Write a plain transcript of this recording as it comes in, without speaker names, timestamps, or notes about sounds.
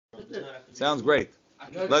Sounds great.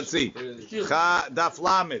 Let's see. Cha daf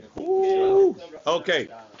lamed. Okay.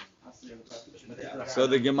 So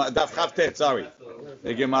the Gemara daf chavtet. Sorry.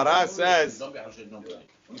 The Gemara says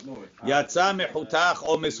yatsa mechutach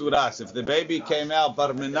o mesuras. If the baby came out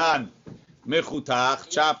barminan mechutach,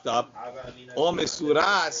 chopped up, or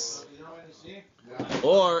mesuras,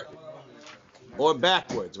 or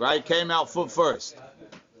backwards, right? Came out foot first.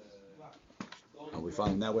 We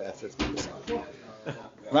found now we're at 50%.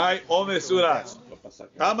 Right? Or mesuras.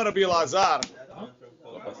 Amar Rabbi Elazar.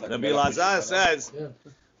 Rabbi Elazar says,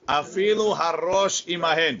 Afilu harosh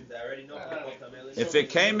imahen. If it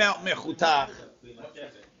came out mechutach,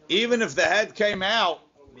 even if the head came out,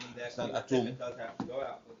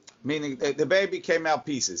 meaning the baby came out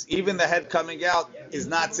pieces, even the head coming out is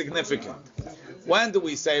not significant. When do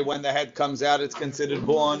we say when the head comes out, it's considered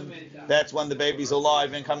born? That's when the baby's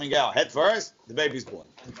alive and coming out. Head first, the baby's born.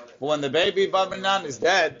 But when the baby Barminan is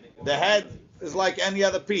dead, the head is like any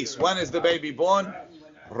other piece. When is the baby born?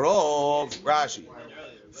 Rov, Rashi.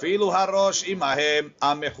 Filu harosh imahem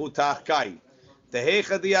amechutach kai.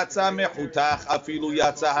 Tehechad yatsa mechutach afilu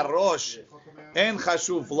yatsa harosh. En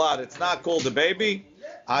chashuv vlad. It's not called the baby.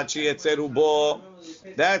 Ad sheyetzeru bo.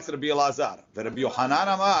 That's Rabbi Elazar. Rabbi Yochanan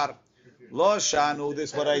Amar. Lo shanu,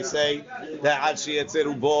 this is what I say, that ad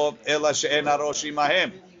sheyetzeru bo, ela she'en harosh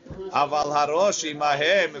imahem. Aval harosh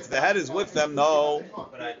imahem, if the head is with them, no.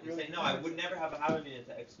 But I would never have a havamina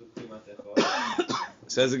to exclude klima.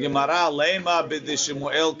 Says the Gemara, lema b'di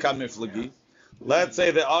Shemuel kamiflagi. Let's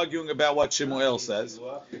say they're arguing about what Shemuel says.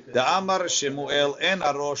 The Amar Shemuel en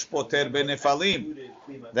harosh poter benefalim.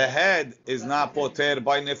 The head is not poter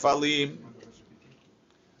by nefalim.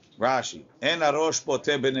 Rashi, en harosh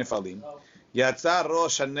poter benefalim. Yatsa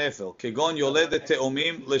rosh hanefel, kegon yoledet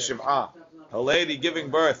te'omim l'shiv'ah. A lady giving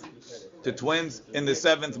birth to twins in the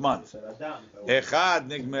 7th month. Echad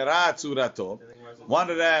nigmera tzurato. One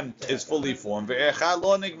of them is fully formed. Ve'echad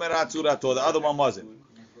lo nigmera tzurato. The other one wasn't.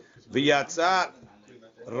 V'yatsa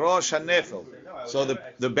rosh hanefel. So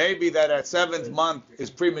the baby that at 7th month is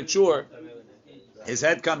premature, his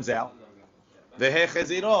head comes out.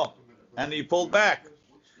 Ve'hecheziro. And he pulled back.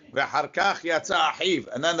 Ve'harkach yatsa ahiv.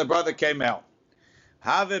 And then the brother came out.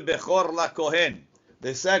 Have bechor la kohen.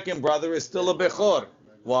 The second brother is still a bechor.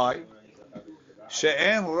 Why?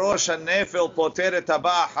 She'en rosh hanefel poter et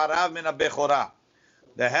haba harav min ha-bechora.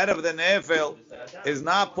 The head of the nefel is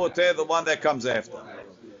not poter, the one that comes after.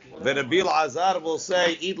 The Rabbi Elazar will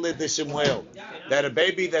say, idle de Shemuel, that a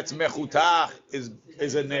baby that's mechutach is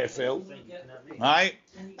a nefel, right?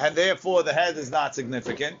 And therefore the head is not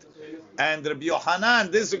significant. And Rabbi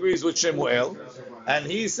Yochanan disagrees with Shemuel, and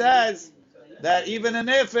he says that even a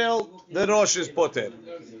nefel, the rosh is poter.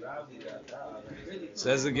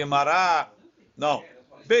 Says the Gemara, no.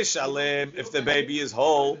 Bishalem, if the baby is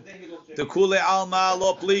whole, the kule alma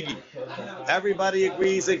lo pligi. Everybody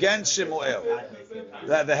agrees against Shemuel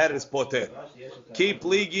that the head is poter. Ki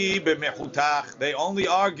pligi b'mechutach. They only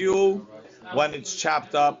argue when it's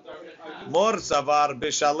chopped up. Mor savar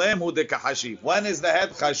bishalem hu de kahashiv. When is the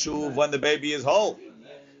head chashuv? When the baby is whole.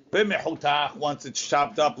 B'mechutach, once it's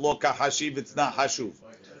chopped up, lo kahashiv, it's not hashuv.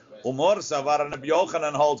 Umor savar and Rabbi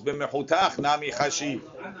Yochanan holds b'mechutach nami chashiv.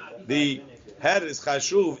 The head is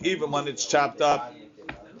chashuv even when it's chopped up.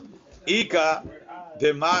 Ika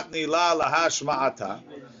dematni la lahash ma'ata.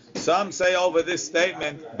 Some say over this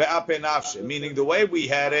statement be'ape nafshe, meaning the way we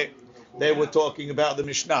had it, they were talking about the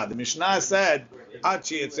Mishnah. The Mishnah said ad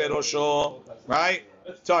sheyetzer rosho, right?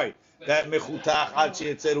 Sorry, that mechutach ad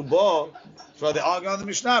sheyetzer bo. So they argue on the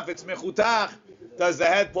Mishnah. If it's mechutach, does the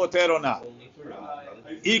head poter or not?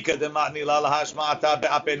 Ika dematni la lahash ma'ata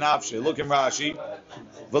be'ape nafshe. Look in Rashi.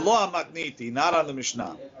 V'lo amatniti, not on the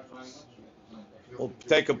Mishnah. We'll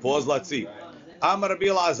take a pause. Let's see. Amar Rabbi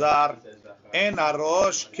Elazar, en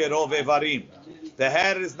harosh kerov evarim. The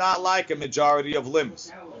head is not like a majority of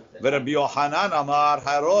limbs. Rabbi Yochanan Amar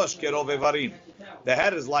harosh kerov evarim. The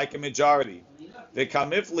head is like a majority.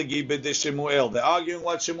 V'kamiflegi b'de Shemuel. They're arguing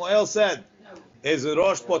what Shemuel said. Is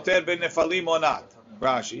rosh poter benefalim or not?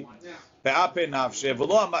 Rashi. Be'ape nafshe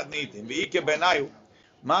v'lo amatnitin v'ike benayu.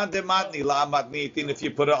 Man dematni la amatnitin. If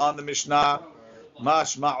you put it on the Mishnah.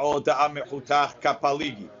 Mashma'o da'amechutach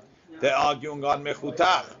kapaligi. They're arguing on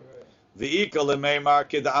mechutach. V'ika lemeimar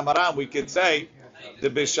keda'amaram. We could say the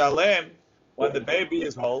bishalem when the baby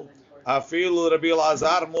is whole. Afilu Rabbi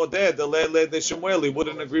Elazar modeh delele de Shemuel. He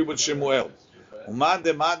wouldn't agree with Shemuel. Uman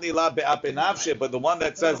dematni la be'ape nafshe. But the one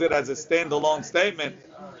that says it as a standalone statement.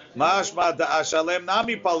 Mashma da'ashalem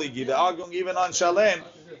nami paligi. They're arguing even on shalem,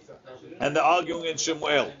 and they're arguing in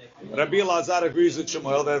Shemuel. Rabbi Elazar agrees with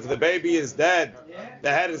Shemuel that if the baby is dead,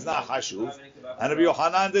 the head is not hashuv. And Rabbi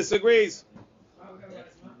Yochanan disagrees.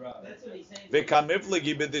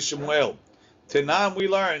 V'kamiflegi b'dishmuel. Tanan we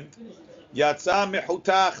learned Yatsa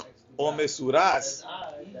mechutach or mesuras.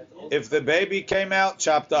 If the baby came out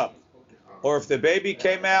chopped up, or if the baby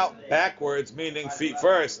came out backwards, meaning feet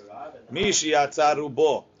first, mishi yatsa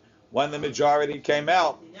rubo. When the majority came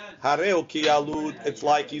out, hareu ki yalud, it's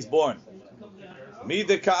like he's born.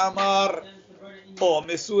 Mida ka'amar or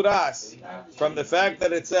mesuras. From the fact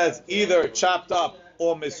that it says either chopped up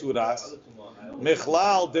or mesuras,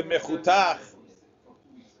 michlal de mechutach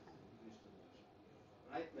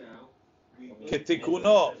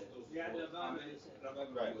ketikuno.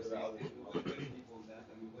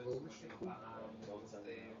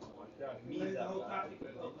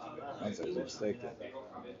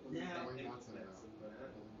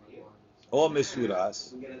 Or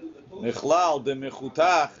mesuras, michlal de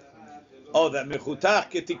mechutach. Oh, that mechutach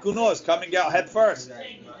ketikuno is coming out head first.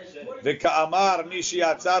 V'ka'amar mishi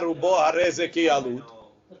yatzaru bo hareze ki yalud.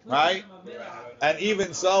 Right? And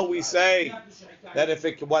even so, we say that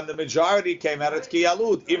when the majority came out, it's ki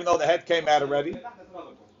yalud, even though the head came out already.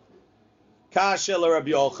 Kashel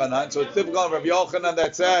Rabbi Yochanan. So it's typical of Rabbi Yochanan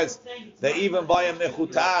that says that even by a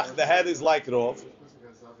mechutach, the head is like rov.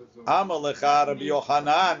 Amalecha Rabbi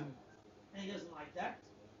Yochanan.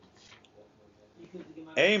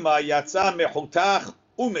 Ema yatsa mechutach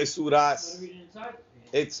umesuras.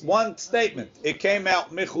 It's one statement. It came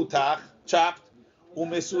out mechutach, chopped,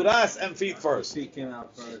 umesuras, and feet first. Feet came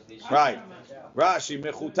out first. Right. Rashi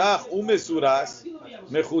mechutach umesuras,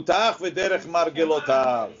 mechutach v'derech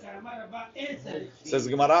margelotav. Says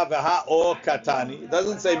Gemara v'ha o katani. It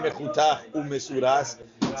doesn't say mechutach umesuras.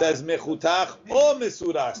 It says mechutach o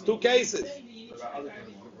mesuras. Two cases.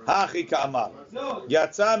 Hachi ka'amar.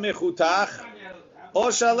 Yatsa mechutach o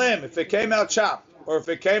shalem. If it came out chopped or if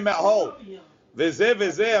it came out whole. V'zeh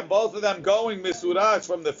v'zeh, and both of them going mesuras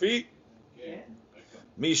from the feet.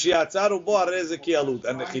 Mishi yatzaru bo hareze ki yalud.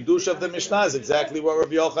 And the chidush of the Mishnah is exactly what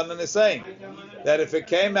Rabbi Yochanan is saying. That if it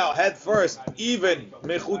came out head first, even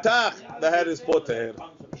mechutach, the head is poter.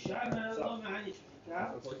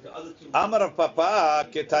 Amar of Papa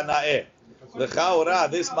ketanae. L'chaora,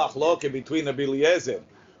 this machloke between Rabbi Eliezer,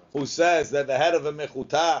 who says that the head of a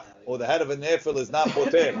mechutach or the head of a nefil is not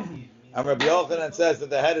poter, and Rabbi Yochanan says that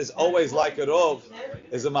the head is always like a rov,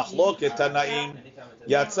 is a machloket tanaim.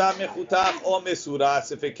 Yatsa mechutach or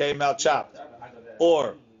mesuras if it came out chopped,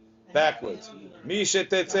 or backwards. Mish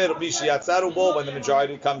yatzaru bo, when the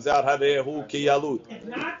majority comes out harehu ki yalud.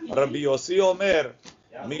 Rabbi Yossi Omer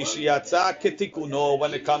mish yatsa ketikuno,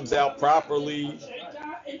 when it comes out properly.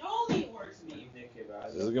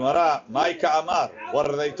 This is Gemara. Maika Amar. What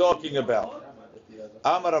are they talking about?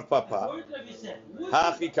 Amar of Papa.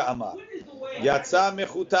 Hachi Ka'amar. Yatsa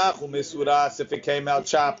mechutach umesuras if it came out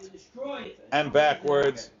chopped and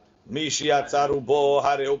backwards. Mishi yatzaru bo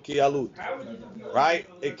hareu ki yalud. Right?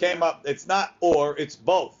 It came up. It's not or. It's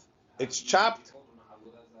both. It's chopped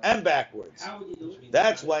and backwards.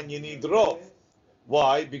 That's when you need rov.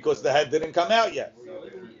 Why? Because the head didn't come out yet.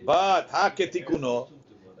 But haketikuno,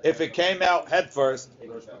 if it came out head first,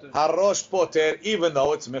 harosh poter, even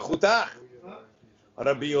though it's mechutach.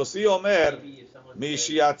 Rabbi Yossi Omer,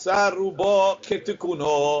 mishi yatzaru bo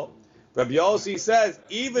ketikuno. Rabbi Yossi says,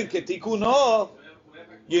 even ketikuno,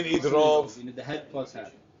 you need rov. You need the head plus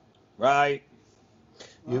head. Right?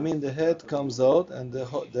 You mean the head comes out and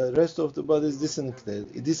the rest of the body is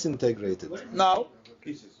disintegrated? No.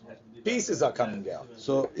 Pieces are coming out.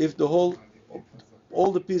 So if all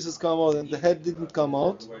the pieces come out and the head didn't come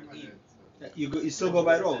out, You still go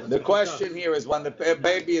by roll. The question here is when the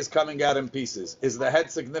baby is coming out in pieces, is the head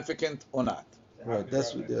significant or not? right?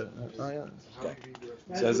 That's what they're.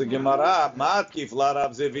 Says the Gemara, Matkif la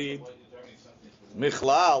Rav Zevid.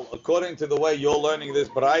 Michlal, according to the way you're learning this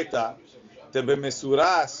Braita, to be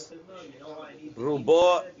mesuras,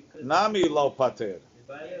 rubo nami lo pater.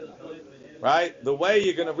 Right? The way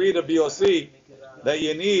you're going to read a BOC, that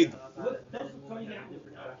you need,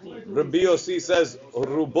 Rabbi Yossi says,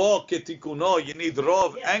 rubo ketikuno, you need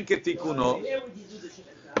rov and ketikuno.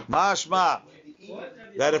 Mashma,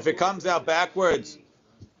 that if it comes out backwards,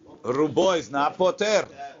 rubo is not poter.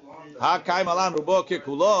 Ha kai malan rubo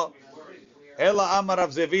kekulo. Ela amar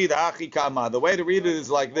Rav Zevid achi kama. The way to read it is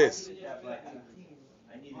like this.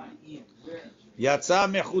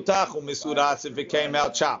 Yatsa mechutach u'misuras, if it came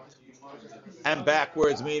out chopped. And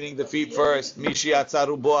backwards, meaning the feet first. Mishi yatsa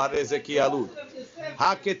rubo hareze ki alud.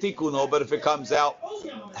 Ha ketikuno, but if it comes out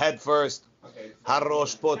head first.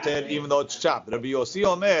 Harosh poter, even though it's chopped. Rabbi Yossi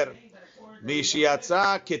Omer, Mishi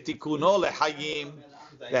yatsa ketikuno lehayim.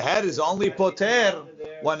 The head is only poter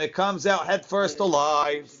when it comes out head first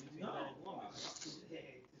alive.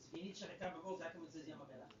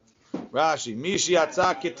 Rashi, Mishi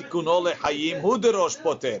yatsa ketikuno lechayim hu derosh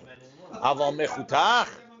poter. Aval mechutach,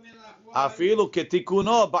 afilu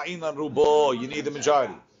ketikuno ba'inan rubo. You need the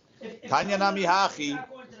majority. Tanya nami hachi.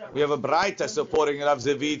 We have a braita supporting Rav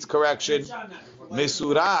Zevid's correction.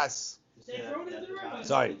 Mesuras.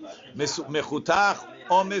 Sorry. Mechutach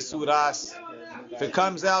or mesuras. If it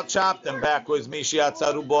comes out chopped and backwards, Mishi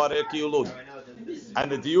yatsa rubo rekiulud.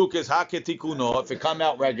 And the diuk is haketikuno. If it come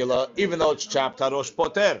out regular, even though it's chopped, harosh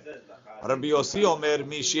poter. Rabbi Yossi Omer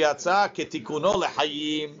Mishiatza ketikuno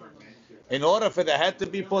lechayim. In order for the head to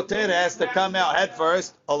be poter, it has to come out head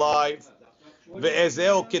first, alive.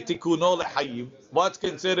 Ve'ezeo ketikuno lechayim. What's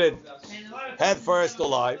considered head first,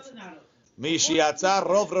 alive? Mishiatza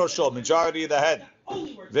rov rosho, majority of the head.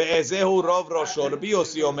 Ve'ezehu rov rosho. Rabbi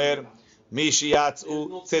Yossi Omer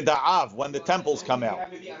Mishiatzu tzeda'av, when the temples come out.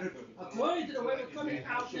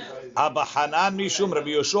 Abba Hanan mishum Rabbi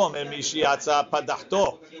Yoshua and Mishiatza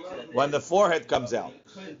padachto, when the forehead comes out.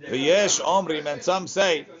 V'yesh omrim, and some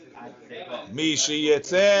say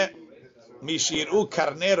Mishiyetze Mishiru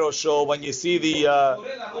karne rosho, when you see the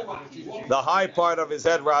high part of his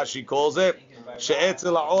head. Rashi calls it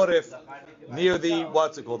she'etzel ha'orif, near the,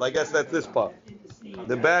 what's it called? I guess that's this part,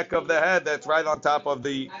 the back of the head that's right on top of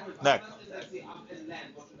the neck.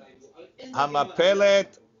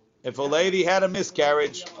 Hamapelet, if a lady had a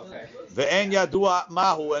miscarriage, ve'en yadua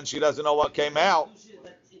mahu, and she doesn't know what came out.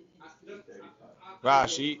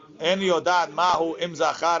 Rashi, en yodat mahu im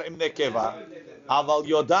zachar im nekeva, aval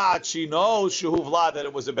yodat, she knows shehuvla, that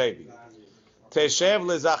it was a baby. Teshev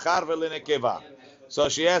lezachar ve'lenekeva, so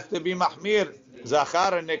she has to be mahmir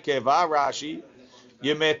zachar and nekeva. Rashi,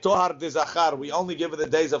 yemei tohar de zachar, we only give her the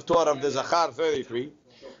days of tohar of the zachar 33,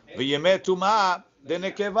 ve'yemei tumah de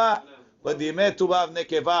nekeva. But the Yemei Tumah of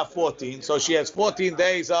Nekeva 14, so she has 14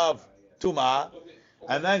 days of Tumah,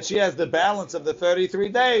 and then she has the balance of the 33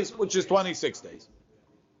 days, which is 26 days.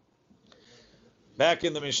 Back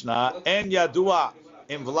in the Mishnah, En Yadua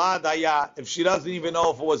im Vlad Haya, if she doesn't even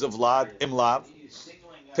know if it was a Vlad, im Lav,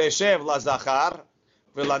 Teshev la Zachar,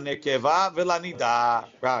 v'la Nekeva, v'la Nida.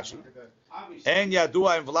 Rashi. En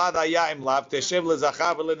Yadua im Vlad Haya im Lav, Teshev la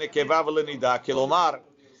Zachar, v'la Nekeva, v'la Nida. Kilomar,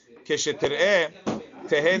 Kesheter'eh,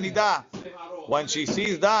 Tehe Nida. When she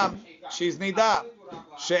sees dam, she's nida.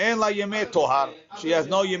 She'en la yemei tohar. She has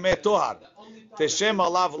no yemei tohar. Teshem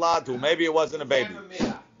alav ladu. Maybe it wasn't a baby.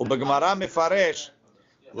 Ubegemara mefaresh.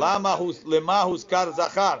 Lama huzkar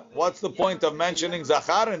zachar. What's the point of mentioning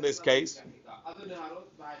zachar in this case?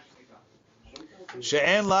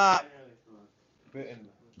 She'en la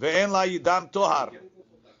ve'en la yidam tohar.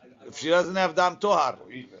 If she doesn't have dam tohar.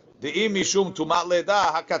 The imishum tumat leda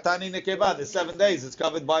hakatani nekeva. The 7 days is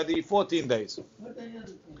covered by the 14 days.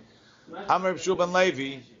 Amr Shubin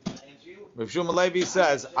Levi. Rav Shimon Levi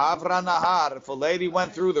says, Avra Nahar. If a lady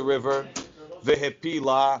went through the river,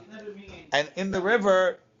 vehepila, and in the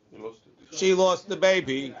river she lost the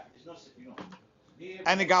baby,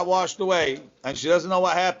 and it got washed away, and she doesn't know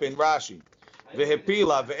what happened. Rashi.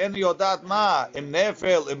 Vehepila ve'en yodat ma im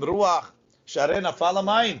nefel im ruach sharena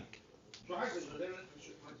falamayim.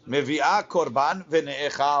 Mevi'ah korban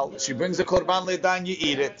v'ne'echal. She brings a korban ledan, you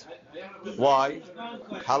eat it. Why?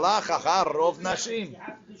 Halach achar rov nashim.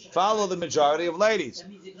 Follow the majority of ladies.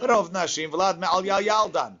 Rov nashim v'lad me'al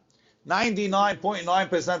yaldan.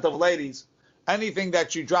 99.9% of ladies, anything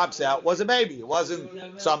that she drops out was a baby. It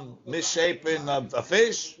wasn't some misshapen of a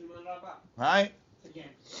fish, right?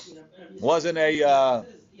 Wasn't a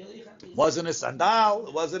sandal.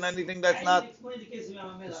 It wasn't anything that's not.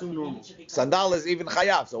 Sandal is even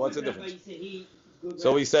chayav. So what's the difference?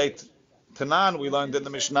 So we say Tanan. We learned in the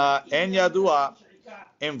Mishnah en yadua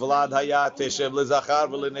im vlad haya teshev lezachar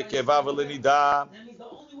v'lenekeva v'lenida.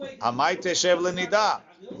 Amay teshev lenida.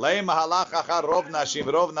 Lei mahalach achar rov nashim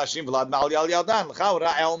vlad ma'al yal yaldan.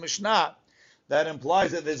 L'chaura el Mishnah. That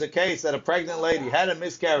implies that there's a case that a pregnant lady had a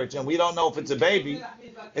miscarriage and we don't know if it's a baby,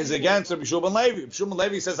 is against Rabbi Shimon Levi. Rabbi Shimon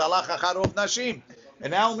Levi says halach achar rov nashim.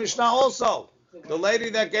 And now Mishnah also, the lady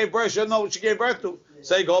that gave birth should know what she gave birth to.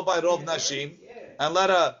 Say go by rov nashim and let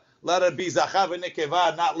her be zachar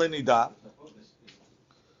v'nekeva, not lenida.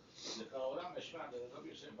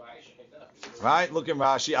 Right? Look in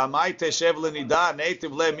Rashi. Amay teshev lenida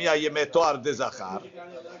neitiv le miya yemetoar de zachar.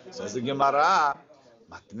 Says the Gemara.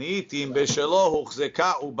 Matnitim beshelo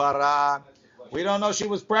huchzeka ubara. We don't know she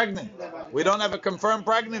was pregnant. We don't have a confirmed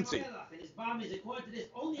pregnancy.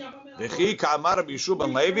 V'chi ka'amar Rabbi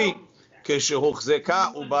Shimon Levi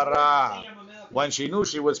keshehuchzeka ubara. When she knew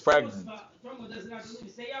she was pregnant.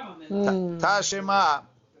 Tashema.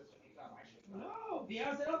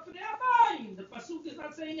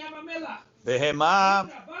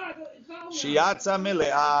 Vehema Shiatza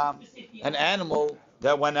milea, an animal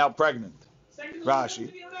that went out pregnant.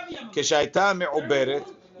 Rashi. Kishaita me'uberet,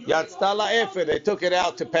 yatzta la'efer, they took it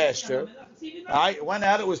out to pasture. It went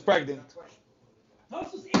out, it was pregnant.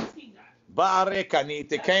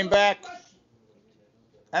 Ba'arekanit, it came back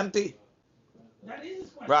empty.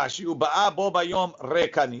 Rashi, uba'a bo bayom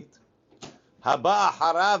rekanit. Haba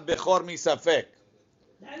harav bechor misafek.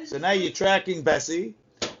 So now you're tracking Bessie.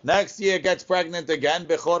 Next year gets pregnant again.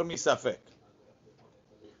 Bechor misafek.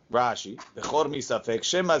 Rashi, bechor misafek.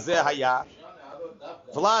 Shema ze haya.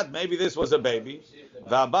 Vlad, maybe this was a baby.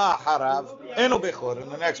 Haba harav eno bechor,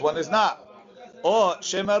 and the next one is not. Or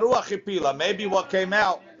shema ruach hipila. Maybe what came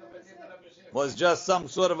out was just some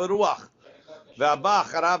sort of a ruach. Haba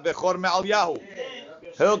harav bechor me'al yahu.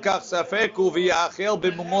 Hilkach safeku v'yachel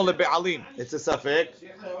b'mumol be'alim. It's a safek.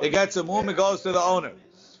 It gets a mum, it goes to the owner.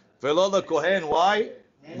 V'lo lekohen, why?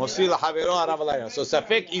 Mosi l'havero harav alayah. So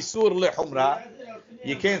safek isur lehumra.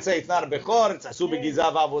 You can't say it's not a bechor, it's asu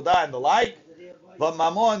b'gizav avodah and the like. But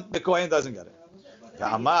mamon, the kohen doesn't get it.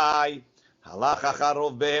 V'amai, halach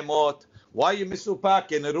acharov behemot. Why you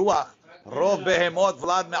misupak in the ruach? Rov behemot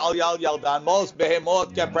vlad me'al yal yaldan. Most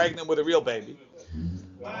behemot get pregnant with a real baby.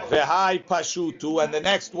 V'hai pashutu, and the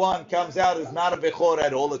next one comes out is not a bechor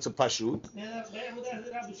at all; it's a pashut.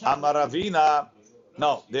 Amaravina,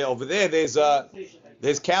 no, over there.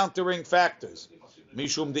 There's countering factors.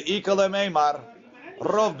 Mishum de'ika lemeimar,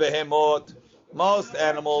 rov behemot. Most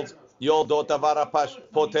animals yoldot avara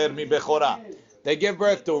poter mi bechora. They give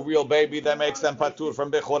birth to a real baby that makes them patur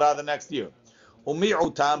from bechora the next year.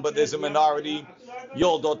 Umi'utam, but there's a minority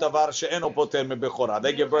yoldot avar she'eno poter mi bechora.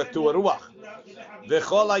 They give birth to a ruach.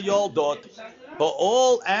 V'chol yoldot, but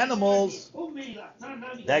all animals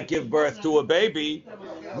that give birth to a baby,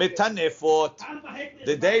 mitanefot,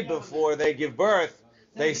 the day before they give birth,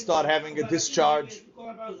 they start having a discharge.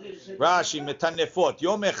 Rashi, mitanefot,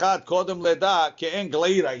 yom echad kodem leda ke'en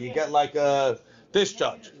gleira, you get like a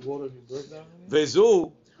discharge.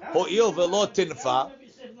 V'zu ho'il v'lo tinfa,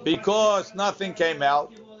 because nothing came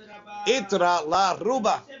out, itra la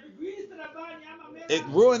ruba, it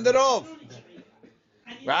ruined it off.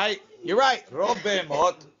 Right? You're right. Rov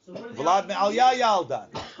behemot, vlad me'al yaldan.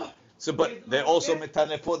 So, but they also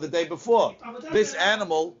mitanef for the day before. This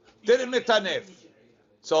animal didn't mitanef,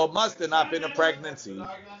 so it must have not been a pregnancy.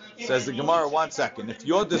 Says the Gemara. 1 second. If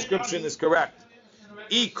your description is correct,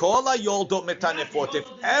 ikola yoldot mitanefot. If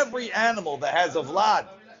every animal that has a vlad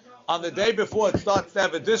on the day before it starts to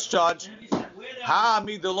have a discharge, ha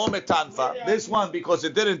midelo mitanfa. This one because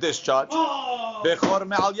it didn't discharge. Bechor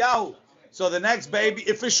me'al yahu. So the next baby,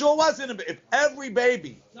 if it sure wasn't, if every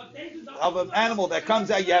baby of an animal that comes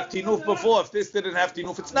out, you have tinuf before. If this didn't have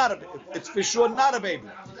tinuf, it's for sure not a baby.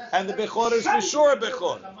 And the bechor is for sure a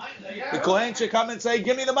bechor. The kohen should come and say,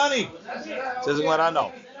 "Give me the money." Says what I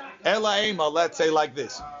know. Ela ema, let's say like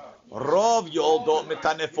this. Rov yoldot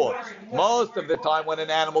mitanefot. Most of the time when an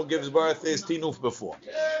animal gives birth is tinuf before.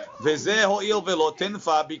 V'zeh ho'il velo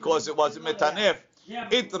tinfa, because it wasn't mitanef.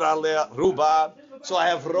 Itra le ruba. So I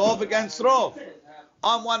have rov against rov.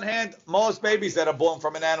 On one hand, most babies that are born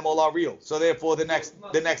from an animal are real. So therefore the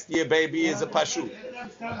next year baby is a pashut.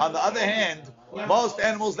 On the other hand, most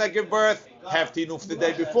animals that give birth have tinuf the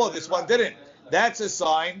day before. This one didn't. That's a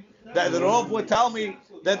sign that the rov would tell me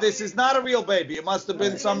that this is not a real baby. It must have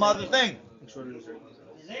been some other thing.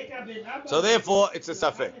 So therefore it's a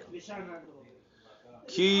safek.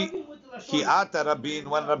 Ki ata Rabin,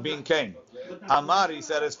 when Rabin came. Amar, he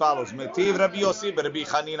said as follows: Metiv Rabbi Yossi Rabbi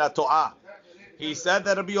Chanina To'ah. He said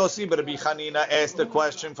that Rabbi Yossi Rabbi Chanina asked a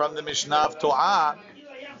question from the Mishnah of To'ah.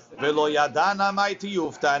 Velo yadana mai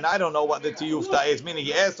tiyufta, and I don't know what the tiyufta is. Meaning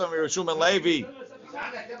he asked from Yerushum and Levi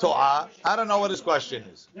To'ah. I don't know what his question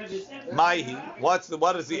is. Maihi,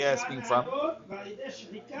 what is he asking from?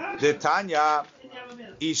 The Tanya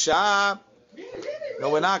Isha. No,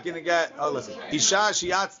 we're not going to get. Oh, listen. Isha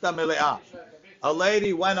shiatzta mele'ah. A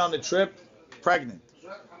lady went on a trip pregnant.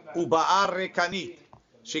 Uba'ar rekanit.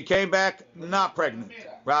 She came back not pregnant.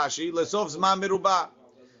 Rashi, lesof zman miruba.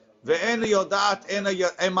 Ve'en yodat ena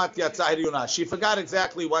emat yatsa hiryuna. She forgot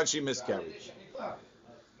exactly when she miscarried.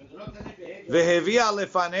 Ve'hevia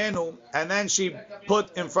lefanenu, and then she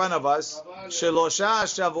put in front of us shelosha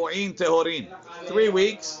shavu'in tehorin. 3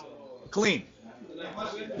 weeks, clean.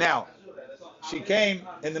 Now, she came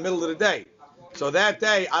in the middle of the day. So that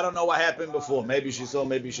day, I don't know what happened before. Maybe she saw,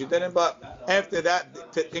 maybe she didn't. But after that,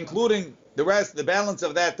 including the balance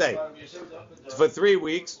of that day, for 3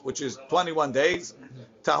 weeks, which is 21 days,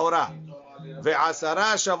 tahora.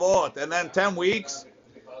 Ve'asara shavuot, and then 10 weeks,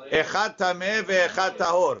 echad tameh ve'echad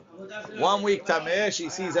tahor. 1 week tameh, she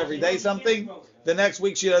sees every day something, The next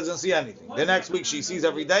week she doesn't see anything. The next week she sees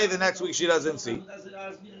every day. The next week she doesn't see.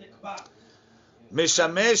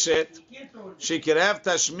 Mishameshet shekirav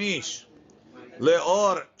tashmish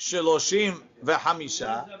leor sheloshim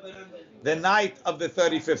v'hamisha. The night of the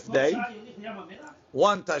 35th day,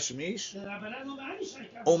 one tashmish,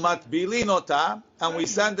 umatbilin ota, and we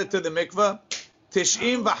send it to the mikveh,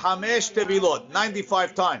 tish'im v'hamesh tevilot,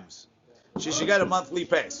 95 times. She should get a monthly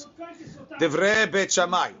pass. Divrei Bet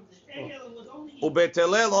Shammai. Ubet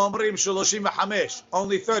Hillel omrim shloshim v'hamesh,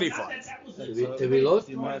 only 35. Tevilot?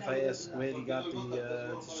 Do you mind if I ask where he got the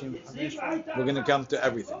Tishim Hamesh from? We're going to come to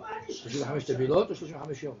everything. 35 tevilot or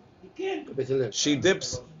 35 yom? בית הלל. She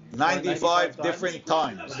dips 95 different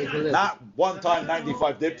times. Not one time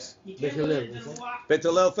 95 dips. בית הלל. Bet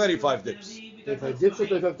Hillel 35 dips. 35 dips or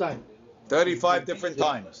 35 times? 35 different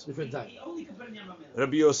times. Different times.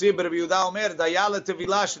 Rabbi Yossi, Rabbi Yehuda Omer, Dayala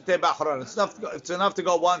Tevilah Sheteh B'achron. It's enough to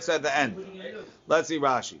go once at the end. Let's see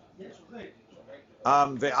Rashi.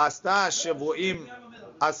 Ve'asta Shavuim,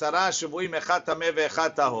 Asara Shavuim, Echad Tameh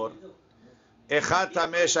ve'Echad Tahor. Echad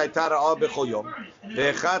Tameh שהייתה רעה בכל יום,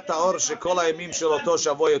 ואחד טהור שכל הימים של אותו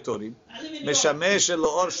שבוע יתורים, משמש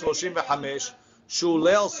לאור 35, שהוא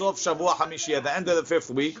ליל סוף שבוע חמישי, at the end of the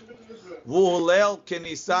 5th week, והוא ליל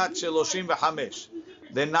כניסת 35.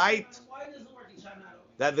 The night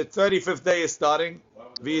that the 35th day is starting,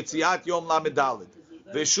 ויציאת יום למדלת,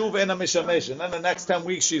 ושוב אין המשמש, and then the next 10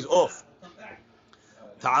 weeks she's off.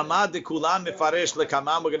 טעמה דכולן מפרש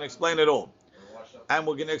לכמה, we're going to explain it all. And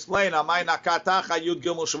we're going to explain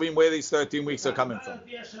where these 13 weeks are coming from.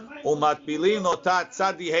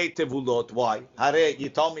 Why? Hare, you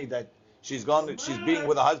told me that she's being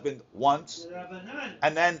with her husband once,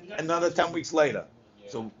 and then another 10 weeks later.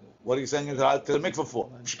 So what are you saying to the mikveh for?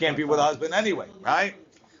 She can't be with her husband anyway, right?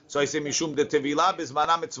 So I say mishum de tevilah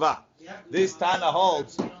bizmana mitzvah. This Tana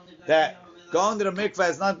holds that going to the mikveh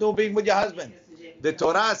is not doing being with your husband. The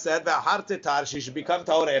Torah said that she should become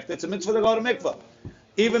tahor after. It's a mitzvah to go to mikveh.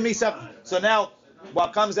 Even me, so now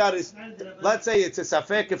what comes out is, let's say it's a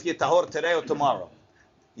safek if you're tahor today or tomorrow.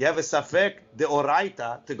 You have a safek de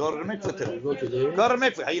oraita to go to the mikveh today. Go to the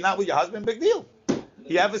mikveh. Are you not with your husband? Big deal.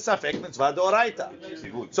 You have a safek mitzvah de oraita.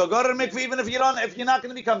 So go to the mikveh even if you're not going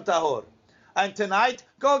to become tahor. And tonight,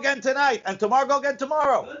 go again tonight. And tomorrow, go again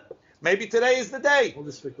tomorrow. Maybe today is the day.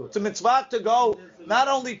 It's a mitzvah to go, not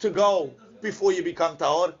only to go before you become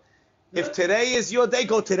tahor. If today is your day,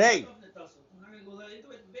 go today.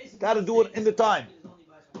 Got to do it in the time.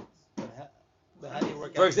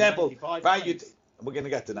 For example, right? We're going to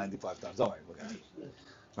get to 95 times. Don't worry, we're going to.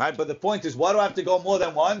 Right, but the point is, why do I have to go more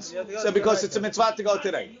than once? So because it's a mitzvah to go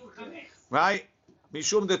today, right?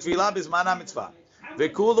 Mishum de tefillah bizmana mitzvah.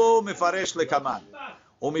 Vekulu mefaresh lekaman.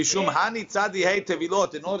 Umishum hani tzadi hey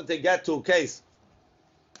tevilot. In order to get to a case,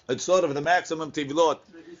 it's sort of the maximum tevilot.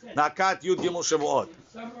 Nakat yud gimel shavuot.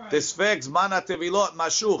 Tesfek zmana tevilot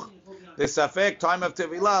mashuch. The safek time of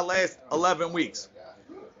tevilah lasts 11 weeks.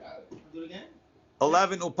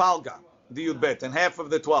 11 upalga, the yud bet, and half of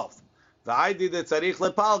the 12th. The ID the tzarich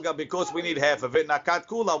lepalga because we need half of it. Nakat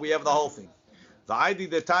kula, we have the whole thing. The ID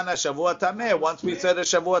the tana shavua tameh. Once we said a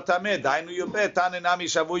shavua tameh, dainu yud bet, tana nami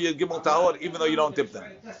shavu yud gimel tahor, even though you don't tip them.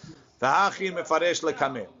 The hachi mefaresh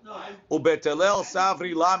lekameh. Ubet Hillel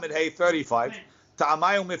savri lamed hey 35.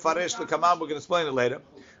 Ta'amayu mefaresh lekamah. We're going to explain it later.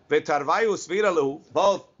 Betarvayu svira lehu.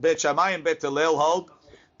 Both Bet Shammai and Bet Hillel hold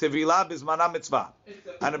tevilah bizmana mitzvah.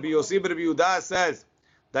 And Rabbi Yossi Rabbi Yehuda says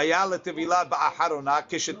dayala tevilah ba'acharona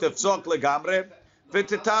kishetefzok legamre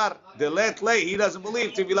v'tetar delet lei. He doesn't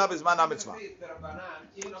believe tevilah bizmana mitzvah.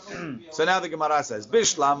 So now the Gemara says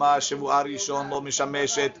bishlama shavua rishon lo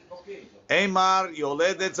mishameshet emar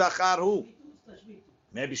yoledet zachar hu.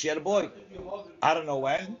 Maybe she had a boy. I don't know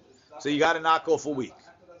when. So you got to knock off a week,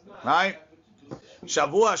 right?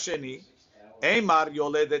 Shavua sheni, Eimar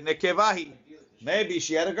yoledet nekevahi. Maybe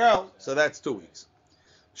she had a girl, so that's 2 weeks.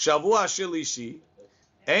 Shavua shelishi,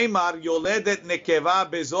 Eimar yoledet nekeva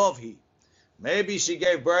bezovhi. Maybe she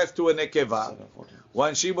gave birth to a nekeva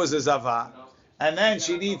when she was a zava, and then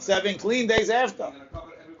she needs 7 clean days after.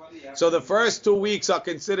 So the first 2 weeks are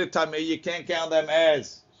considered tameh. You can't count them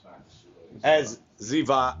as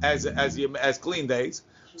ziva, as clean days.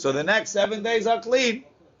 So the next 7 days are clean.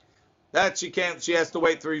 That she can't. She has to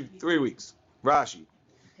wait 3 weeks. Rashi.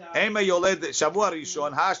 Ema yoledet shavua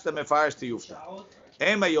rishon hashta mefarish tiyufta.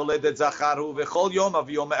 Ema yoledet zacharu v'chol yom av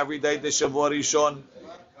yom, every day the shavua rishon.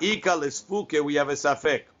 Ika lesfuke, we have a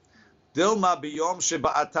safek. Dilma biyom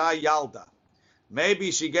sheba'ata yalda.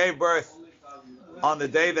 Maybe she gave birth on the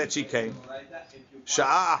day that she came.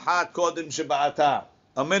 Sha'a achat kodem sheba'ata,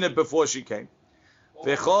 a minute before she came.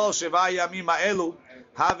 V'chol sheva yamim ha'elu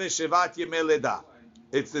have shevat yemei leda.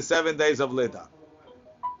 It's the 7 days of leda.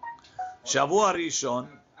 Shavua rishon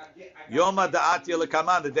yom ha'da'at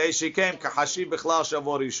yelekaman, the day she came kahashiv b'chlal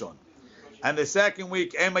shavua rishon. And the second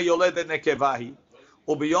week ema yoledet nekevahi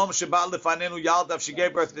ubiyom sheba lefanenu yaldav, she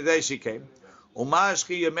gave birth the day she came.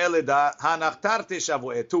 Umashchi yemei leda hanachtarte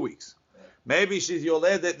shavua, 2 weeks. Maybe she's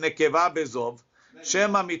yoledet nekeva bezov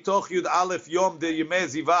shema mitoch yud aleph yom de yemei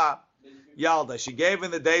ziva yalda. She gave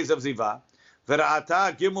in the days of ziva.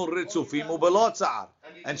 Vera'ata gimul ritzufim ubelot tza'ar,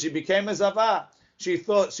 and she became a zava. She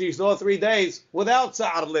saw 3 days without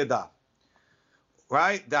tza'ar leda.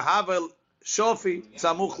 Right? Dahavel shofi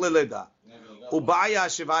tzamuch leleda. Ubaya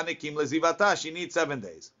shiva nekim lezivata. She needs 7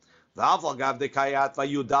 days. V'afal gav dekayat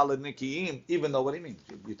vayudal nekiim. Even though, what do you mean?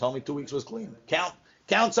 You told me 2 weeks was clean.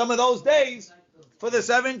 Count some of those days for the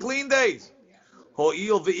 7 clean days.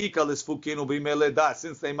 Ho'il v'ikal isfukinu b'meleda.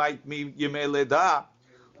 Since they might be yemeleda,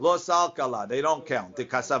 lo salkala, they don't count. The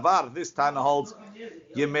kasavar, this Tana holds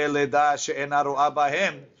yemeleda she'ena ro'a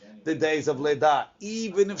bahem, the days of leda,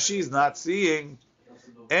 even if she's not seeing.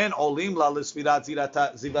 And olim la l'sfirat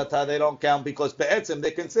zivata, they don't count because be'etzem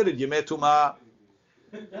they considered yemei tumah.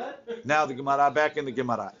 Now the Gemara, back in the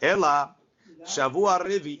Gemara. Ela shavua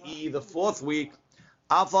revi'i, the 4th week.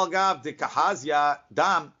 Afal gav de kahazya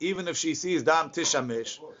dam, even if she sees dam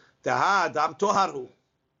tishamesh, taha dam toharu.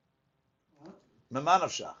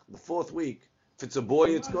 Memanavshach, the 4th week. If it's a boy,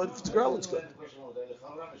 it's good. If it's a girl, it's good.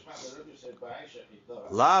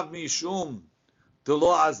 Lav mishum delo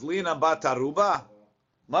azlina bataruba,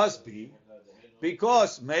 must be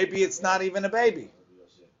because maybe it's not even a baby.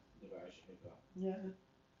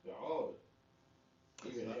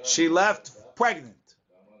 She left pregnant.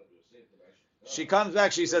 She comes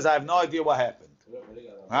back, she says, I have no idea what happened.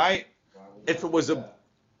 Right? If it was a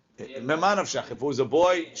if it was a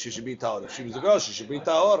boy, she should be tahor. If she was a girl, she should be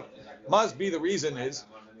tahor. Must be, the reason is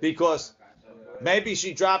because maybe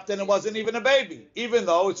she dropped and it wasn't even a baby, even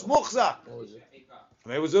though it's mukhzak.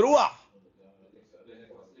 Maybe it was a ruach.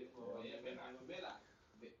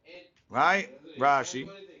 Right? Rashi.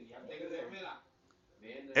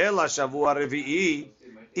 Ela shavua revi'i.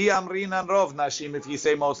 Amrinan rov nashim. If you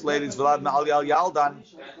say most ladies, Vlad ma'al yal yaldan.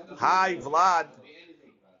 Hi Vlad.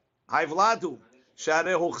 Hi Vladu.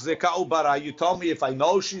 Sharehu chzeka ubara. You told me if I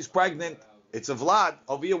know she's pregnant, it's a Vlad.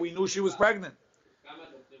 Over here we knew she was pregnant.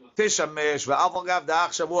 Tishamesh ve'aval gav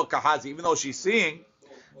da'ach shavua kahazi. Even though she's seeing,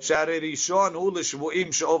 share rishon hu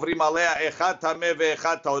l'shvuim she'ovrim alea echad tameh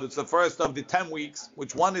ve'echad tahor. It's the first of the 10 weeks,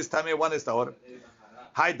 which one is tameh, one is tahor.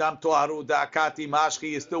 Hai dam toharu da'akati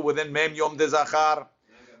mashchi is still within mem yom de zachar.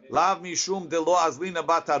 Lav mishum de lo azlina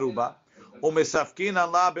bataruba.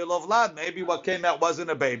 Umesafkinan la belo vlad. Maybe what came out wasn't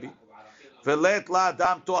a baby. Velet la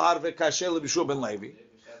dam tohar ve'kasher l'bishu ben Levi.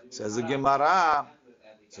 Says the Gemara.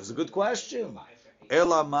 This is a good question.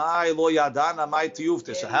 Ela mai lo yadana mai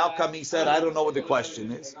tiyufte. So how come he said, I don't know what the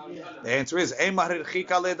question is? The answer is, Eimar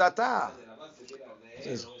hirchika ledata.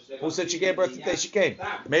 Who said she gave birth the day she came?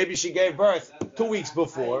 Maybe she gave birth 2 weeks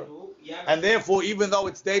before, and therefore, even though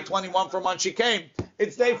it's day 21 from when she came,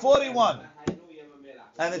 it's day 41,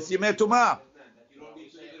 and it's Yemei Tumah.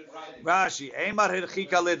 Rashi, Eimar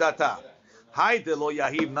hirchika ledata. Hayde lo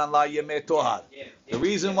yahibnan la Yemei Tohar. The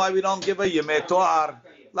reason why we don't give a Yemei Tohar,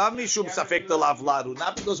 la mishum safek de lavlaru,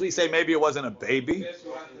 not because we say maybe it wasn't a baby.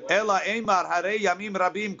 Ela Eimar harei yamim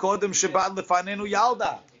rabim kodem shebad lefanenu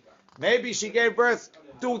yalda. Maybe she gave birth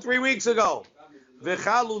 2-3 weeks ago.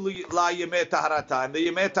 V'chalu la yemei taharata, and the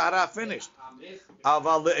yemei tahara finished.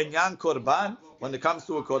 Aval le'enyan korban, when it comes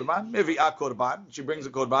to a korban, mevi'ah korban, she brings a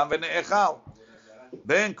korban, v'ne'echal.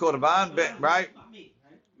 Ben korban, right?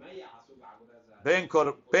 Ben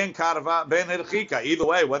karva, ben hirchika. Either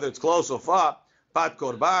way, whether it's close or far, pat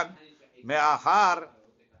korban, me'achar,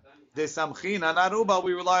 de samchina naruba,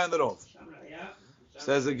 we rely on the rov.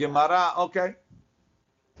 Says the Gemara, okay.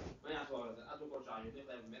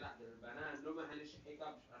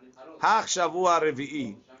 Hach shavua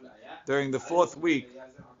revi'i, during the 4th week.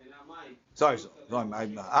 Sorry.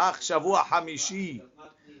 Hach shavua hamishi,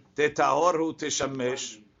 te tahor hu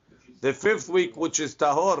teshamesh. The 5th week, which is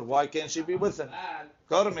tahor, why can't she be with him?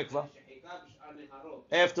 Go to mikvah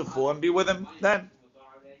after 4 and be with him then.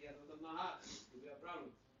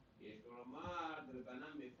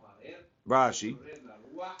 Rashi,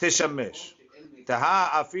 teshamesh.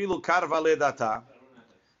 Taha afilu karva ledata.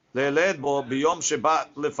 Biyom sheba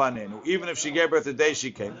lefanenu. Even if she gave birth the day she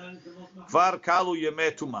came, kvar kalu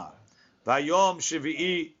yemei tumah, vayom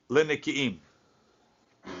shvi'i lenekiim.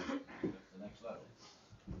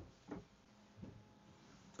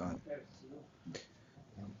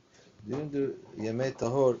 During the Yemei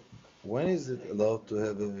Tahor, When is it allowed to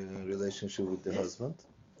have a relationship with the husband?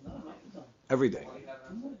 Every day.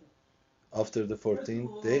 After the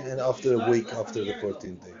 14th day and after a week after the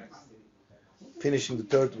 14th day. Finishing the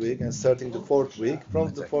 3rd week and starting the 4th week.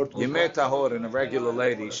 From the 4th week. Yemei Tahor, in a regular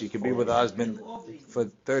lady, she could be with her husband for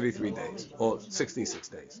 33 days or 66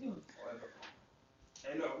 days.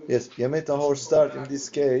 Yes, Yemei Tahor start in this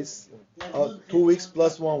case 2 weeks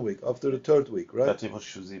plus 1 week after the 3rd week, right?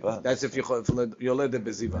 That's if you're led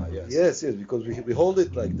beziva, Yes, because we hold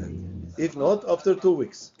it like that. If not, after 2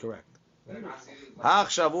 weeks. Correct. Hach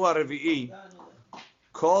Shavua Revi'i,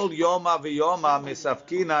 Kol Yoma v'Yoma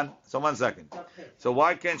Misafkinan. So 1 second. So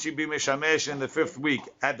why can't she be Mishamesh in the 5th week,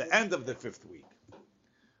 at the end of the 5th week?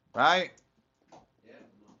 Right?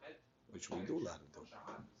 Which we do a lot of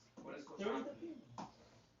do.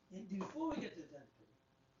 Before we get to that.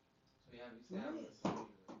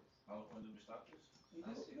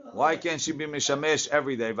 Why can't she be Mishamesh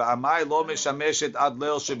every day? V'amai lo Mishameshet ad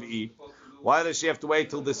leil shiv'i. Why does she have to wait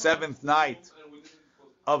till the 7th night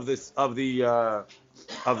of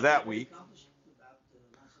that week?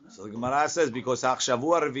 So the Gemara says because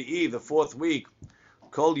Hachshavua Revi'i, the 4th week,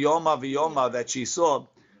 Kol Yoma v'Yoma that she saw,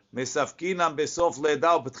 Misafkinam besof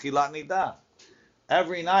ledao b'tchilat nida.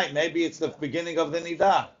 Every night, maybe it's the beginning of the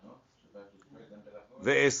nida.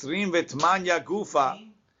 Ve'esrim v'tmanya gufa,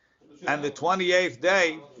 and the 28th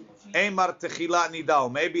day, Eimar techilat nida.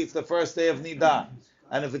 Maybe it's the first day of nida.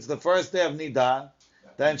 And if it's the first day of nida,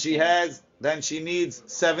 then she needs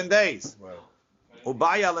 7 days.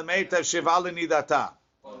 Ubaya lemeitav shiva lenidata.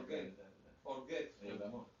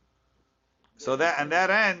 So that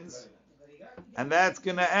ends, and that's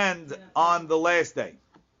going to end on the last day.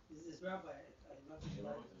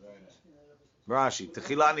 Rashi,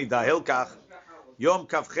 Techilat Nida, Hilkach, Yom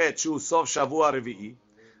Kavchet, Shu Sof Shavua Revi'i,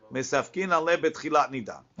 Mesafkin Ale Betchilat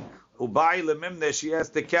Nida. Ubai Lemimne, she has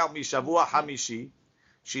to count Mishavua Hamishi,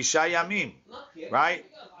 Shisha Yamim, right?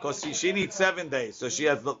 Because she needs 7 days, so she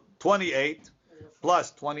has 28,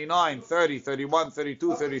 plus 29, 30, 31,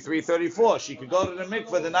 32, 33, 34. She could go to the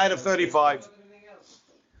mikveh the night of 35.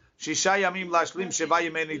 Shisha Yamim Lashlim Sheva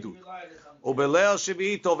Yemei Nidut. Ubeleil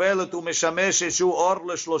Shvi'i Tovelet Umeshamesh Shu Or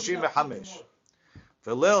ל-35.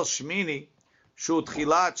 Velil Shmini Shu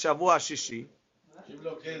Tchilat Shavua Shishi.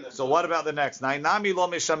 So what about the next? Nainami Lo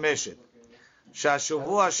Meshameshet.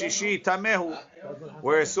 Shashavua Shishi Tamehu.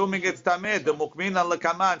 We're assuming it's Tameh. The Mukminan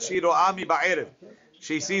Lekaman Shiro Ami Ba'erev.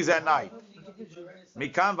 She sees at night.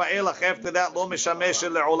 Mikan Va'elach, after that Lo Meshameshet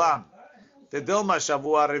Le'olam. Tedilma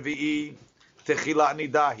Shavua Revi'i Techilat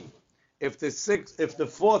Nidahi. If the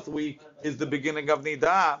 4th week is the beginning of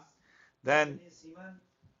Nidah, then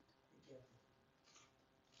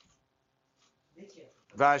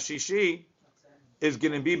Vashishi is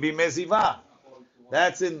going to be Bimeziva.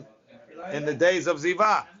 That's in the days of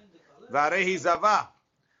Ziva. Varehi Zava.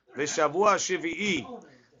 Veshavua Shivi'i.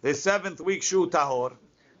 The 7th week Shu Tahor.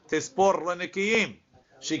 Tispor Lenikiyim.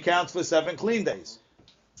 She counts for 7 clean days.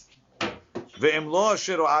 Ve'imlo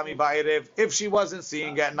Shiro Ami Ba'irev. If she wasn't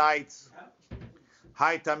seeing at night,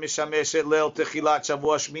 Haita Mishameshet Leil Techilat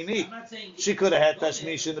Shavua Shmini. She could have had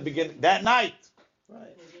Tashmish in the beginning that night.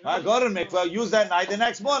 Go to mikveh, use that night. The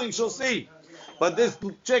next morning she'll see. But this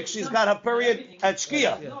chick, she's got her period at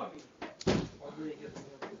Shkia.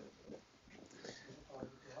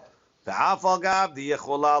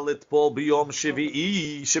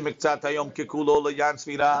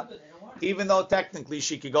 Even though technically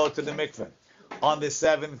she could go to the mikveh on the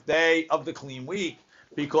 7th day of the clean week,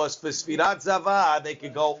 because for Sfirat Zava they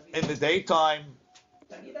could go in the daytime.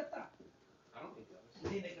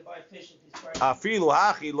 Afilu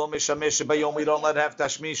hachi lo mishamesh bayom. We don't let her have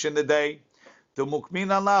tashmish in the day. The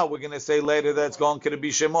mukmin Allah, we're going to say later that it's going to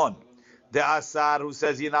be Shimon. The Asar who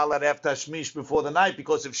says you're not allowed to have tashmish before the night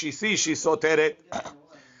because if she sees, she's soteret.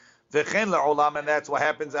 V'chen le'olam, and that's what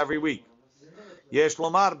happens every week. Yesh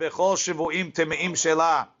lomar bechol shivuim temeim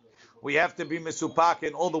shelah. We have to be mesupak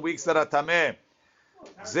in all the weeks that are tameh.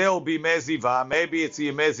 Zeu bimeziva. Maybe it's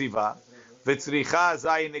yemeziva. V'tzricha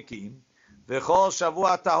zayin nekim. V'chol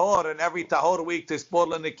shavua tahor, and every tahor week tispor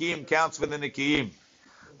lenekim counts for the nekim.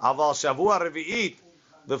 Aval shavua revi'it,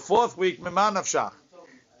 the 4th week miman nafshach.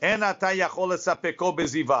 En ata yachol lesapeko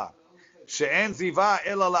beziva. She'en ziva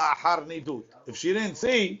ela la'achar nidut. If she didn't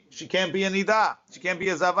see, she can't be a nidah. She can't be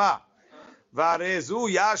a zava. V'arezu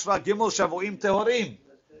yashva gimel shavuim tehorim.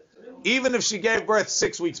 Even if she gave birth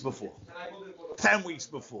 6 weeks before, 10 weeks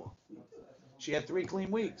before, she had 3 clean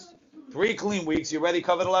weeks. 3 clean weeks, you already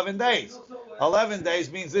covered 11 days. 11 days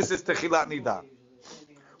means this is techilat nidah.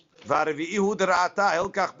 V'arevi'i hu dera'ata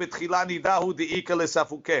hilkach betchilat nidah hu de'ika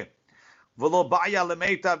lesafukeh. V'lo ba'ya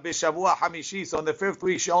lemeita b'shavua hamishi. So on the 5th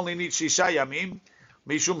week, she only needs shisha yamim.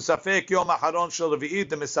 Mishum safek yom acharon shel revi'it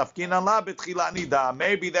mesafkinan la b'tchilat nida.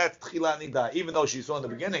 Maybe that's tchilat nida, even though she saw in the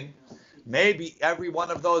beginning. Maybe every one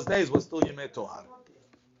of those days was still yemei tohar.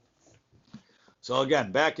 So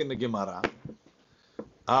again, back in the Gemara.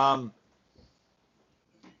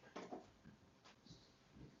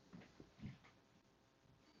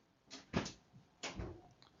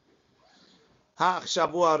 Hach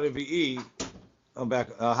Shavua Revi'i.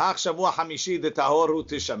 Hach Shavua Hamishi de Tahoru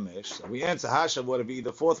Tishamesh. So we answer Hach Shavua Revi'i,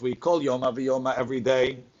 the 4th week. Kol Yoma v'Yoma, every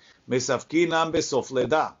day. Mesafkinam besof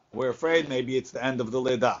leda. We're afraid maybe it's the end of the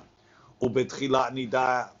leda. Ubetchilat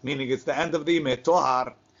nida, meaning it's the end of the Yemei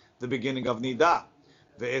Tohar, the beginning of nida.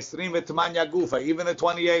 Ve'esrim v'tmanya gufa, even the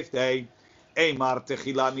 28th day. Eimar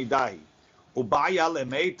techilat nidai. Ubaya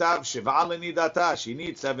lemeitav shiva lenidata. She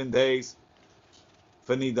needs 7 days.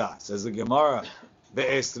 Nida. Says the Gemara,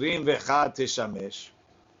 ve'esrim ve'chad tishamesh.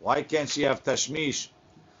 Why can't she have tashmish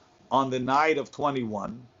on the night of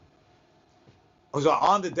 21? So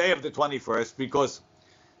on the day of the 21st, because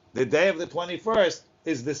the day of the 21st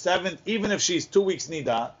is the 7th, even if she's 2 weeks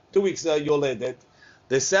nida, 2 weeks yoledet,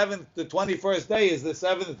 the 7th, the 21st day is the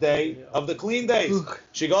 7th day of the clean days.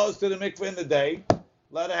 She goes to the mikveh in the day,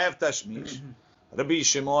 let her have tashmish. Rabbi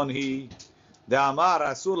Shimon, the Amar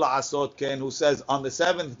Asur La'asot Ken, who says on the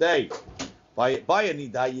 7th day, by a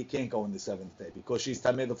nidah you can't go on the 7th day because she's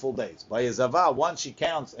tameh the full days. By a zavah, once she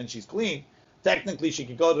counts and she's clean, technically she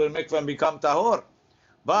can go to the mikveh and become tahor.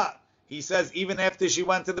 But he says even after she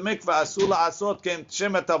went to the mikveh, Asur La'asot Ken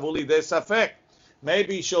Shemet Avuli de Safek.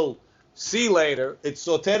 Maybe she'll see later it's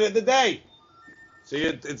soter in the day, so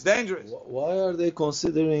it's dangerous. Why are they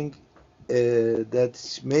considering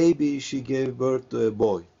that maybe she gave birth to a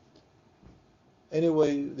boy?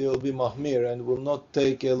 Anyway, they will be mahmir and will not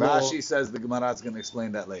take a law. Rashi says the Gemara is going to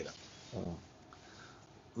explain that later.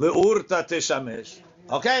 Le'urta tishamesh.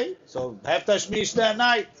 Okay, so have tashmish that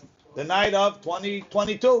night, the night of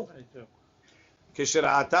 2022.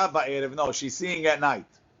 Kishira'ata ba'erev. No, she's seeing at night.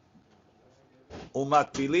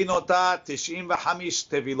 Umatpilin ota tishim v'hamish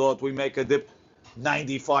tevilot. We make a dip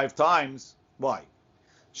 95 times. Why?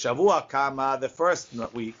 Shavua kama, the first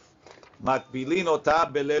week. Matpilin ota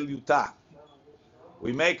belel yuta.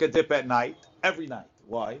 We make a dip at night, every night.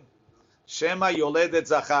 Why? Shema yoledet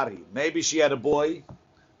zachari. Maybe she had a boy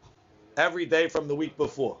every day from the week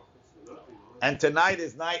before. And tonight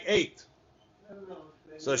is night 8.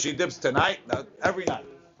 So she dips tonight, every night,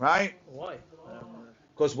 right? Why?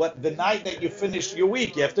 Because the night that you finish your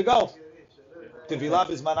week, you have to go. Tevilah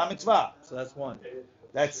b'zman mitzvah. So that's 1.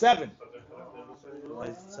 That's 7. Why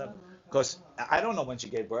is it 7? Because I don't know when she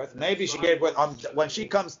gave birth. Maybe she gave birth when she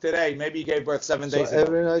comes today. Maybe he gave birth 7 days So ago.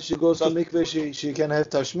 every night she goes to mikveh, she can have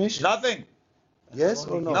tashmish? Nothing. Yes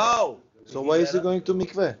or no? No. So why is she going to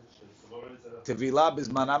mikveh? Tevilah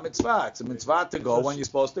b'zman mitzvah. It's a mitzvah to go when you're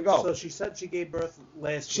supposed to go. So she said she gave birth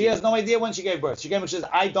last She week. has no idea when she gave birth. She says,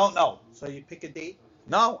 I don't know. So you pick a date?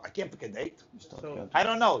 No, I can't pick a date. So, I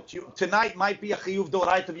don't know. Tonight might be a chiyuv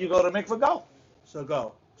doraita if you go to mikveh. Go. so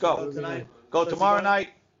go. Go. So tonight. Go So tomorrow she night.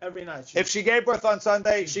 Every night. If she gave birth on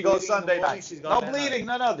Sunday, she goes bleeding in the Sunday morning, night. she's No going that bleeding.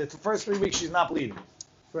 No. The first 3 weeks she's not bleeding.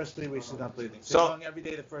 First 3 weeks she's not bleeding. So, So- you're going every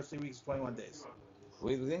day the first 3 weeks, 21 days.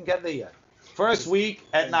 We didn't get there yet. First week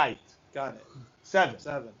at night. Got it. 7.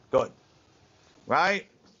 7. Good. Right?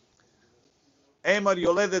 Emar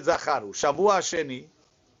yoledet zacharu. Shavua sheni.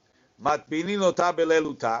 Matpinin ota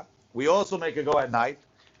beleluta. We also make her go at night.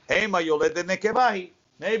 Emar yoledet nekebahi.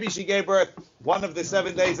 Maybe she gave birth one of the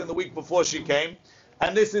 7 days in the week before she came,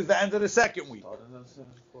 and this is the end of the second week.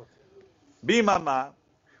 Bimama.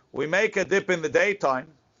 We make a dip in the daytime.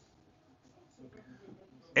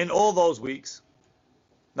 In all those weeks.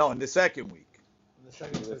 No, in the second week. The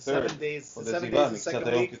second, The the 7 third. days. For The the 7 זיווה, days. The מקצת second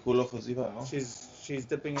היום week. ככולו for זיווה, no? She's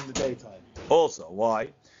dipping in the daytime. Also,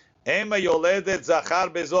 why? Ema yoledet zachar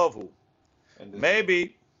bezovu. And the-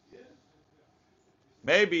 Maybe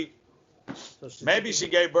So she's Maybe dipping- she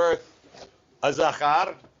gave birth a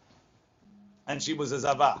zachar, and she was a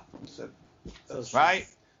zavah, so she's- right?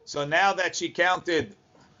 So now that she counted,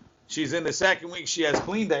 she's in the second week. She has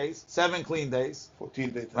clean days, 7 clean days,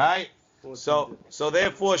 14 days. right? 14 So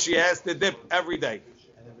therefore she has to dip every day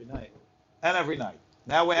and every night. and every night.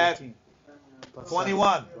 Now we're at 14. Plus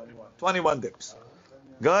 21. 7, 21. 21 dips.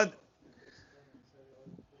 Good.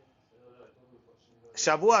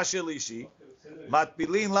 Shavua shelishi,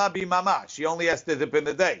 matpilin la bimama. She only has to dip in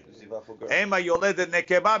the day. זיווה for girls. Ema yoledet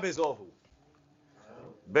nekeba bezohu.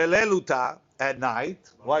 Beleluta at night.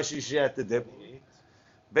 Why she had to dip?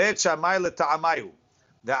 Bet shamay leta'amayu.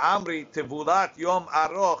 The amri tevulat yom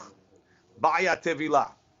aroch ba'ya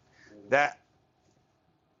tevila. that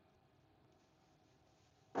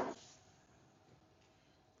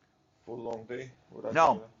Full long day? Without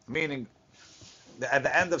no, tefillah? meaning at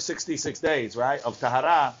the end of 66 days, right, of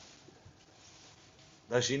tahara,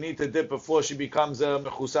 does she need to dip before she becomes a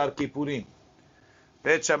mechusar kippurim?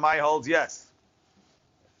 Beit Shammai holds yes.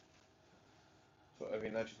 So every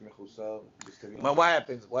night she's mechusar, just tefillah? But what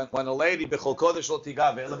happens when a lady bechol kodesh lo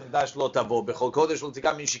tiga ve'elam mikdash lo tavo? Bechol kodesh lo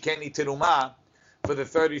tiga means she can't eat terumah for the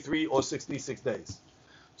 33 or 66 days.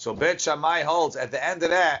 So Beit Shammai holds at the end of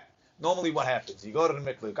that. Normally, what happens? You go to the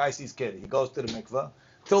mikveh. Guy sees kid. He goes to the mikveh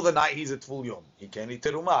till the night. He's at full yom. He can't eat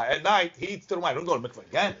terumah at night. He eats terumah. Don't go to the mikveh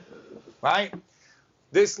again, right?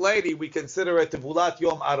 This lady we consider a tevulat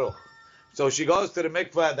yom aruch. So she goes to the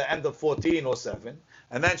mikveh at the end of 14 or 7,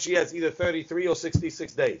 and then she has either 33 or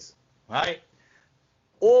 66 days, right?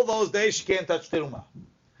 All those days she can't touch terumah.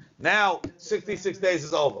 Now 66 days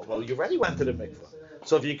is over. Well, you already went to the mikveh.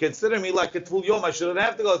 So if you consider me like a tvul yom, I shouldn't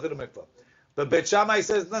have to go to the mikveh. But Beit Shammai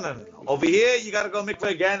says, no. Over here, you got to go mikveh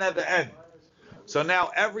again at the end. So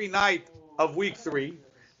now every night of week 3,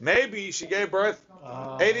 maybe she gave birth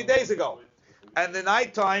 80 days ago. And the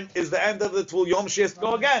night time is the end of the tvul yom, she has to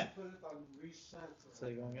go again. So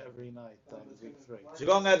you're going every night, week 3. She's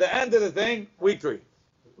going at the end of the thing, week 3.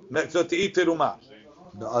 So to eat terumah.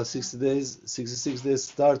 The 66 days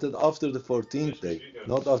started after the 14th day,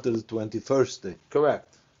 not after the 21st day.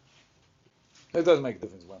 Correct. It doesn't make a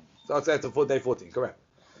difference when. So it's at the day 14, correct.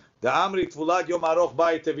 The Amri Tvulat Yom Aroch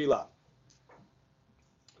Bai Tevilah.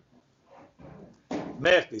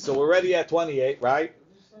 Mechti. So we're already at 28, right?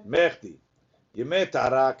 Mechti. Yemei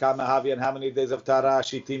Tara Kama Havi, and how many days of Tara?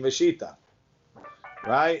 Shitim Veshita.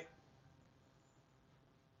 Right?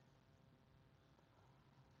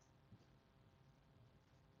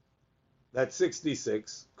 That's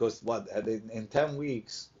 66, because what, in 10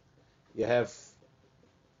 weeks, you have,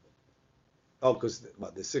 because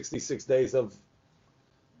the 66 days of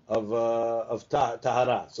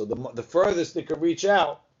tahara. So the furthest it could reach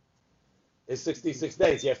out is 66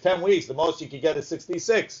 days. You have 10 weeks. The most you could get is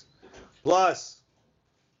 66. Plus,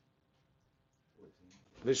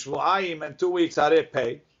 Vishvu'ayim and 2 weeks are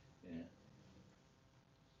pay.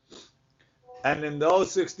 And in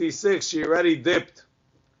those 66, she already dipped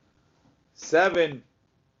 7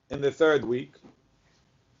 in the 3rd week.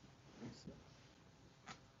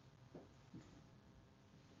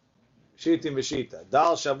 Shitin v'shita.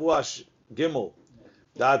 Dal Shavua Gimel.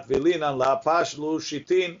 Dat Vilinan la Pashlu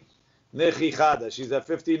Shitin Nechichada. She's at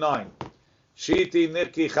 59. Shitin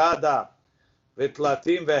Nechichada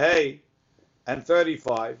Vitlatim v'hei and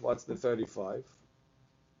 35. What's the 35?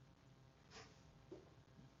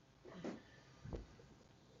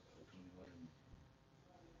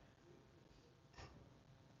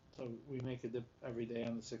 So we make a dip every day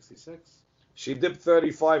on the 66? She dipped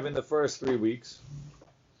 35 in the first 3 weeks,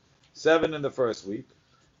 7 in the first week,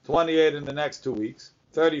 28 in the next 2 weeks,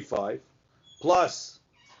 35, plus.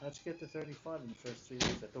 How'd you get to 35 in the first 3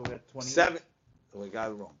 weeks? I thought we had 28. 7. We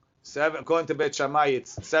got it wrong. 7, according to Beit Shammai,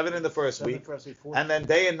 it's 7 in the first week, and then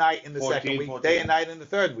day and night in the 14, second week, 14. day and night in the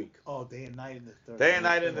 3rd week. Oh, day and night in the 3rd. Day and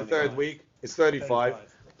night in the 3rd week is 35,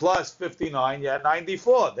 plus 59, yeah,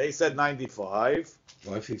 94. They said 95.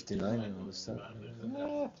 Why 59? I don't understand.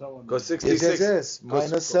 Because 66. Yes.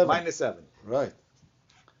 Minus 7. Minus 7. Right.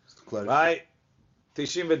 Right?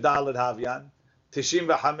 Tishim v'dalad havyan. Tishim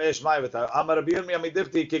v'chamesh ma'ivata. Amar Rabbi Yirmiyah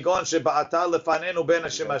midifti kigon sheba'ata lefanenu ben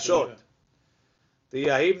hashemashot.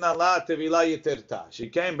 Tiyahibna la tevila yitirta. She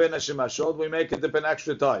came ben hashemashot. We make it dip an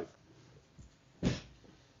extra time.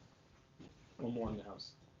 One more in the house.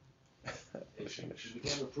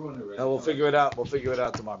 We'll figure it out. We'll figure it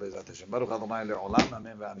out tomorrow. Baruch Adonai le'olam.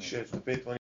 Amen v'amen. Chef, the pay 20